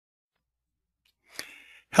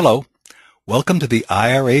Hello, welcome to the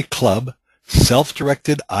IRA Club Self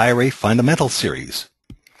Directed IRA Fundamental Series.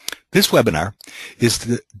 This webinar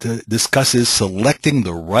discusses selecting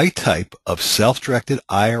the right type of self-directed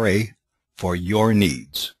IRA for your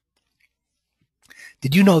needs.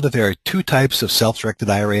 Did you know that there are two types of self-directed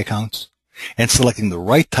IRA accounts? And selecting the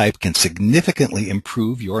right type can significantly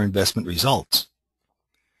improve your investment results.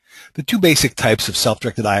 The two basic types of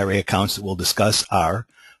self-directed IRA accounts that we'll discuss are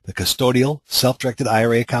the custodial self-directed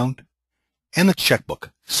IRA account and the checkbook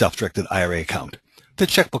self-directed IRA account. The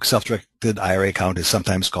checkbook self-directed IRA account is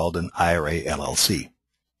sometimes called an IRA LLC.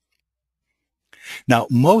 Now,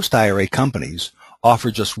 most IRA companies offer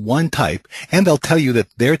just one type, and they'll tell you that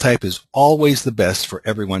their type is always the best for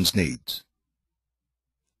everyone's needs.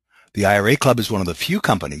 The IRA Club is one of the few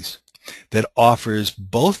companies that offers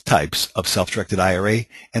both types of self-directed IRA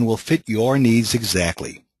and will fit your needs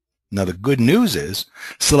exactly. Now, the good news is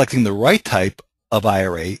selecting the right type of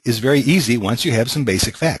IRA is very easy once you have some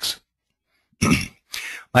basic facts.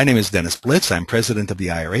 My name is Dennis Blitz. I'm president of the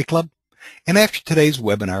IRA Club. And after today's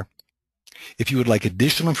webinar, if you would like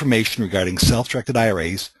additional information regarding self-directed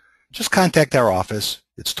IRAs, just contact our office.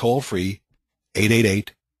 It's toll-free,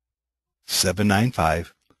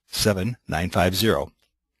 888-795-7950.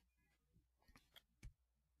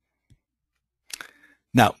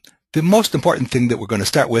 Now, the most important thing that we're going to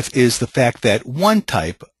start with is the fact that one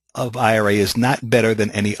type of IRA is not better than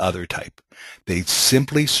any other type. They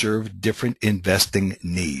simply serve different investing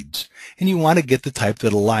needs. And you want to get the type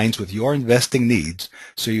that aligns with your investing needs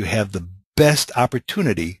so you have the best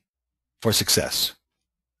opportunity for success.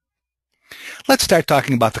 Let's start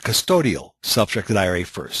talking about the custodial self-directed IRA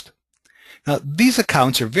first. Now, these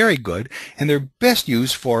accounts are very good, and they're best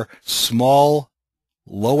used for small,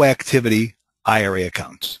 low-activity IRA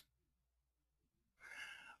accounts.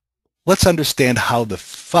 Let's understand how the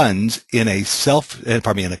funds in a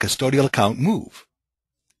custodial account move.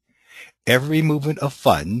 Every movement of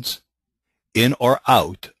funds in or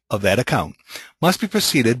out of that account must be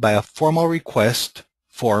preceded by a formal request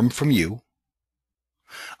form from you,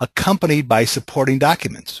 accompanied by supporting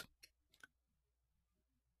documents.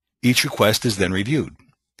 Each request is then reviewed.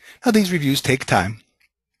 Now, these reviews take time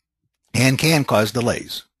and can cause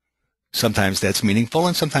delays. Sometimes that's meaningful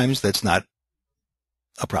and sometimes that's not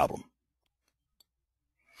a problem.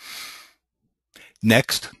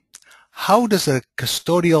 Next, how does a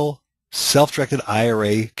custodial self-directed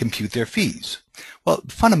IRA compute their fees? Well,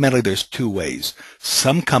 fundamentally, there's two ways.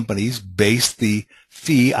 Some companies base the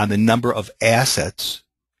fee on the number of assets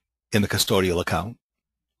in the custodial account.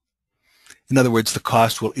 In other words, the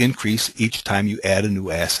cost will increase each time you add a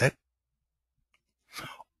new asset.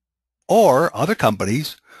 Or other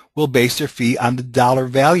companies will base their fee on the dollar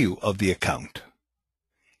value of the account.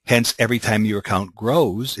 Hence, every time your account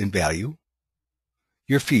grows in value,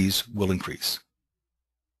 your fees will increase.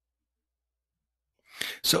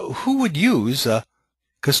 So who would use a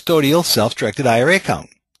custodial self-directed IRA account?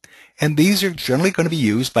 And these are generally going to be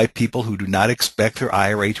used by people who do not expect their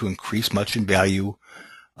IRA to increase much in value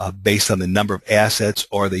based on the number of assets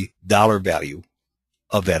or the dollar value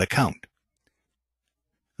of that account.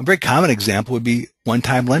 A very common example would be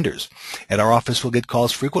one-time lenders. At our office, we'll get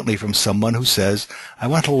calls frequently from someone who says, I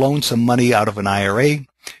want to loan some money out of an IRA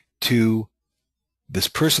to this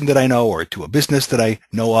person that I know or to a business that I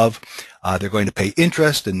know of. They're going to pay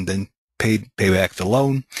interest and then pay back the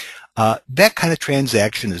loan. That kind of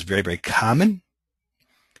transaction is very, very common.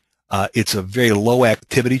 It's a very low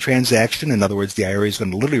activity transaction. In other words, the IRA is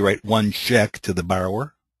going to literally write one check to the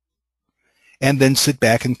borrower and then sit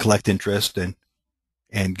back and collect interest and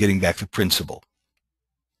getting back the principal.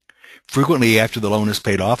 Frequently, after the loan is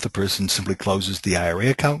paid off, the person simply closes the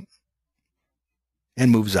IRA account and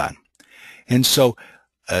moves on. And so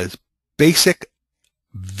a basic,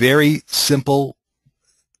 very simple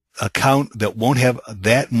account that won't have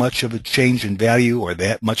that much of a change in value or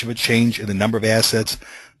that much of a change in the number of assets,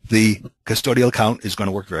 the custodial account is going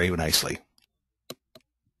to work very nicely.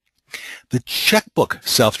 The checkbook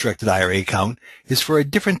self-directed IRA account is for a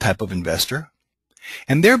different type of investor,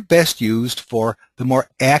 and they're best used for the more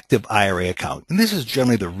active IRA account. And this is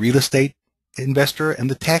generally the real estate investor and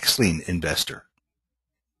the tax lien investor.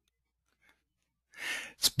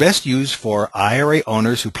 It's best used for IRA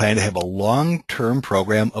owners who plan to have a long-term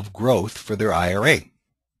program of growth for their IRA.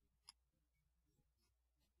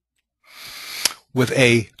 With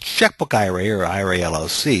a checkbook IRA or IRA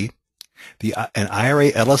LLC, an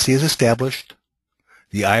IRA LLC is established.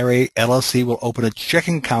 The IRA LLC will open a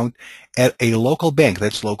checking account at a local bank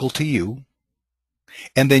that's local to you,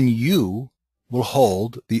 and then you will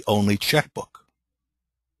hold the only checkbook.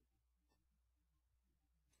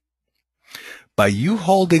 By you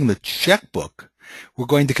holding the checkbook, we're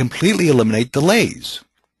going to completely eliminate delays.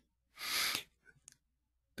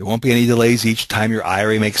 There won't be any delays each time your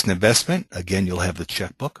IRA makes an investment. Again, you'll have the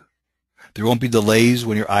checkbook. There won't be delays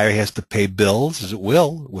when your IRA has to pay bills, as it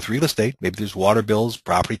will with real estate. Maybe there's water bills,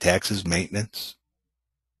 property taxes, maintenance.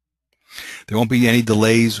 There won't be any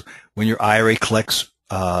delays when your IRA collects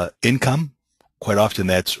income. Quite often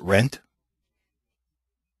that's rent.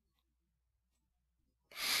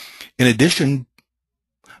 In addition,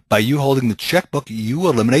 by you holding the checkbook, you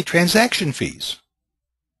eliminate transaction fees.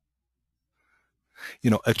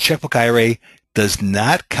 A checkbook IRA does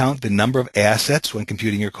not count the number of assets when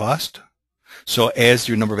computing your cost. So as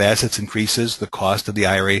your number of assets increases, the cost of the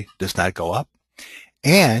IRA does not go up.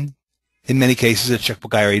 And in many cases, a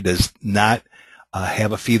checkbook IRA does not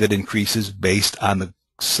have a fee that increases based on the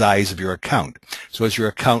size of your account. So as your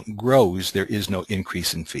account grows, there is no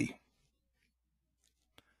increase in fee.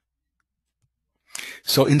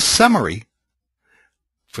 So in summary,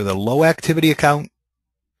 for the low activity account,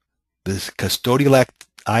 the custodial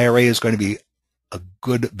IRA is going to be a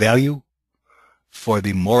good value. For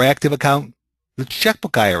the more active account, the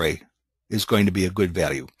checkbook IRA is going to be a good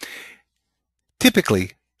value.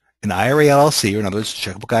 Typically, an IRA LLC, or in other words,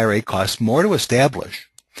 checkbook IRA, costs more to establish,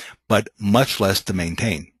 but much less to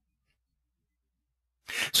maintain.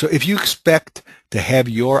 So if you expect to have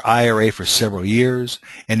your IRA for several years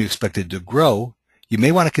and you expect it to grow, you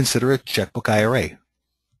may want to consider a checkbook IRA.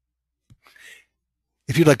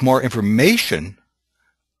 If you'd like more information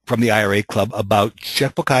from the IRA Club about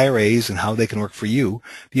checkbook IRAs and how they can work for you,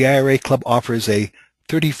 the IRA Club offers a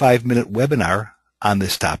 35-minute webinar on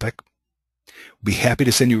this topic. We'll be happy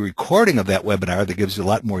to send you a recording of that webinar that gives you a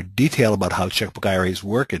lot more detail about how checkbook IRAs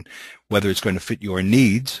work and whether it's going to fit your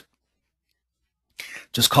needs.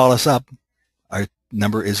 Just call us up. Our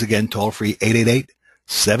number is, again, toll-free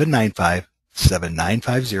 888-795-7950.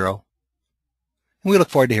 And we look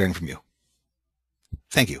forward to hearing from you.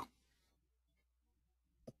 Thank you.